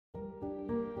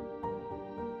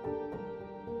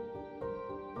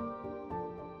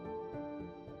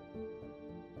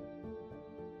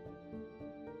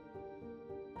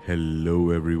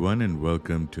Hello, everyone, and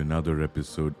welcome to another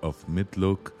episode of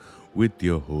Mythlok with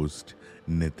your host,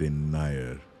 Nitin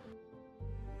Nair.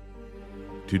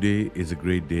 Today is a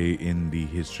great day in the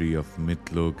history of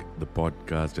Mythlok, the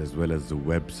podcast, as well as the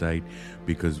website,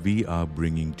 because we are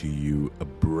bringing to you a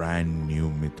brand new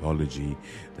mythology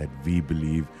that we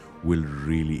believe will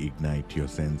really ignite your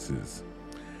senses.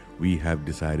 We have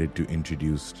decided to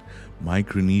introduce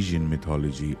Micronesian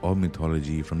mythology, or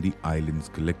mythology from the islands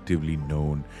collectively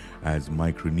known as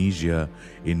Micronesia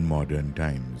in modern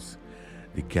times.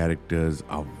 The characters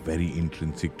are very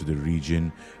intrinsic to the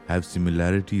region, have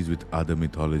similarities with other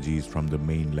mythologies from the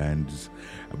mainlands,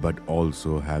 but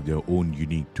also have their own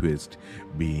unique twist,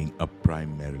 being a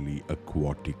primarily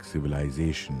aquatic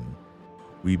civilization.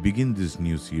 We begin this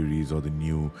new series, or the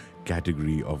new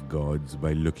category of gods,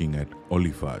 by looking at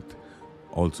Olifat,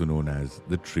 also known as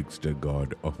the Trickster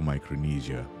God of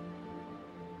Micronesia.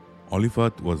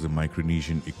 Olifat was the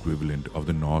Micronesian equivalent of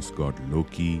the Norse god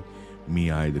Loki,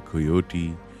 Miai the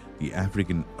coyote, the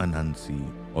African Anansi,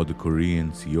 or the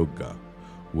Korean Syoga,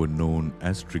 were known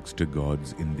as trickster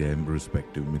gods in their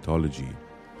respective mythology.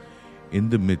 In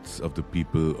the myths of the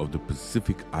people of the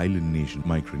Pacific island nation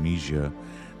Micronesia,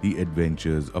 the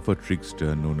adventures of a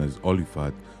trickster known as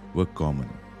Olifat were common.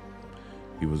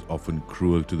 He was often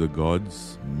cruel to the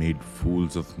gods, made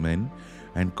fools of men,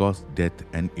 and caused death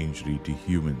and injury to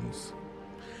humans.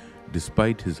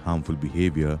 Despite his harmful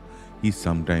behavior, he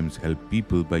sometimes helped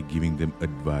people by giving them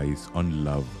advice on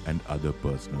love and other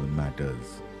personal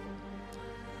matters.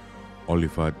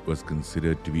 Olifat was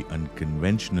considered to be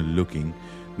unconventional looking,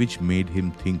 which made him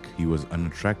think he was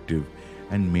unattractive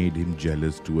and made him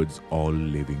jealous towards all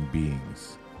living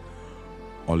beings.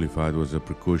 Olifat was a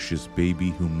precocious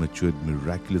baby who matured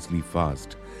miraculously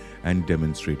fast and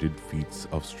demonstrated feats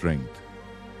of strength.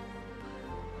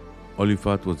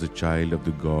 Olifat was the child of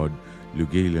the god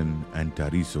Lugalan and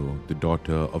Tariso, the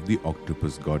daughter of the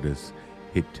octopus goddess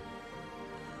Hit.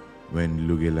 When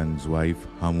Lugalan's wife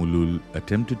Hamulul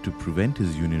attempted to prevent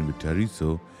his union with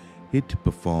Tariso, Hit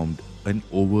performed an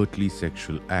overtly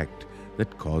sexual act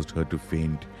that caused her to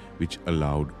faint, which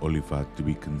allowed Olifat to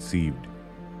be conceived.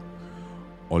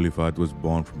 Olifat was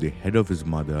born from the head of his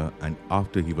mother, and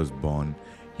after he was born,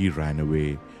 he ran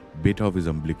away, bit off his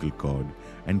umbilical cord,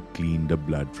 and cleaned the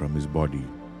blood from his body.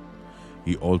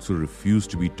 He also refused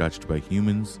to be touched by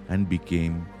humans and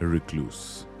became a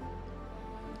recluse.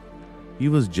 He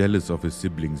was jealous of his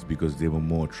siblings because they were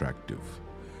more attractive.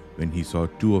 When he saw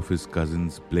two of his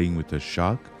cousins playing with a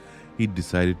shark, he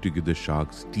decided to give the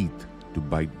sharks teeth to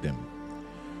bite them.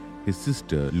 His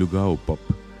sister Lugaopop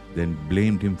then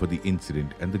blamed him for the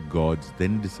incident, and the gods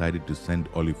then decided to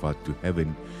send Olifat to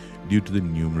heaven due to the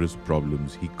numerous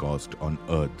problems he caused on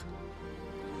earth.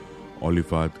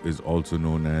 Olifat is also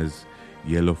known as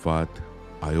Yellowfat,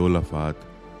 Iolafat,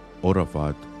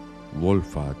 Orafat,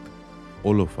 Wolfat,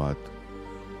 Olofat,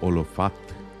 Olofat,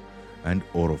 and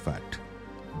Orofat,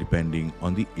 depending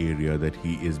on the area that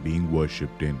he is being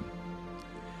worshipped in.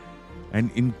 An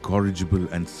incorrigible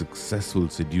and successful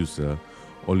seducer,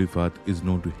 Olifat is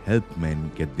known to help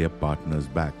men get their partners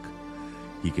back.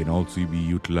 He can also be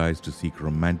utilized to seek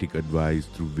romantic advice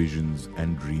through visions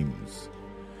and dreams.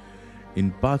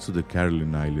 In parts of the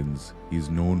Caroline Islands, he is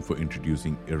known for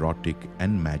introducing erotic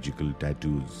and magical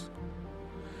tattoos.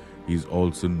 He is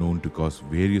also known to cause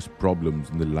various problems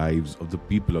in the lives of the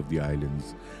people of the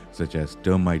islands, such as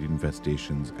termite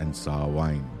infestations and sour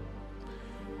wine.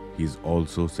 He is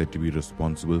also said to be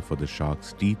responsible for the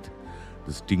shark's teeth,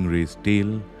 the stingray's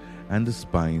tail, and the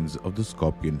spines of the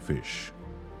scorpion fish.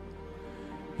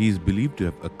 He is believed to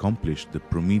have accomplished the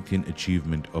Promethean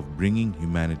achievement of bringing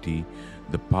humanity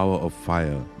the power of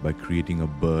fire by creating a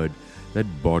bird that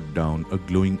brought down a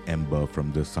glowing ember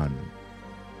from the sun.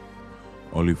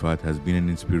 Olifat has been an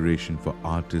inspiration for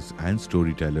artists and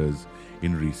storytellers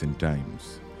in recent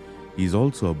times. He is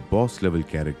also a boss-level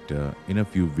character in a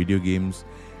few video games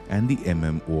and the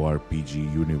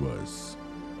MMORPG universe.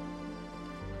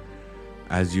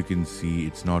 As you can see,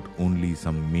 it's not only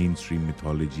some mainstream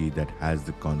mythology that has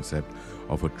the concept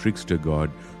of a trickster god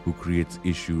who creates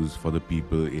issues for the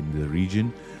people in the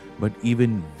region, but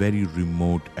even very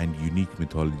remote and unique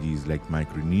mythologies like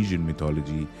Micronesian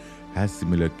mythology has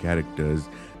similar characters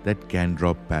that can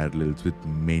draw parallels with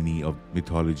many of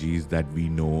mythologies that we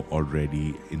know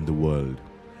already in the world.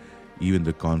 Even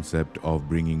the concept of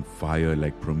bringing fire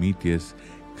like Prometheus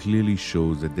clearly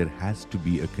shows that there has to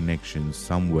be a connection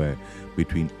somewhere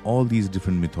between all these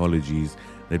different mythologies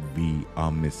that we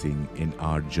are missing in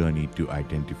our journey to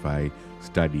identify,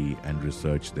 study, and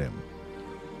research them.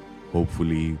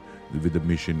 Hopefully, with the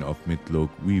mission of Mythlok,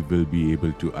 we will be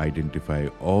able to identify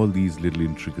all these little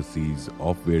intricacies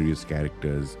of various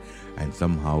characters and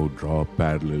somehow draw a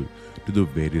parallel to the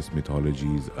various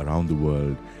mythologies around the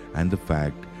world, and the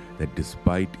fact that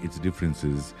despite its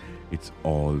differences, it's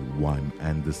all one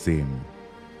and the same.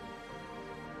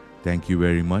 Thank you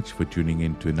very much for tuning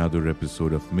in to another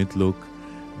episode of Mythlok.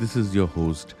 This is your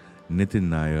host, Nitin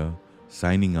Nair,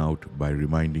 signing out by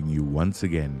reminding you once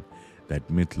again that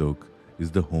Mythlok is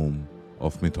the home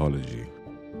of mythology.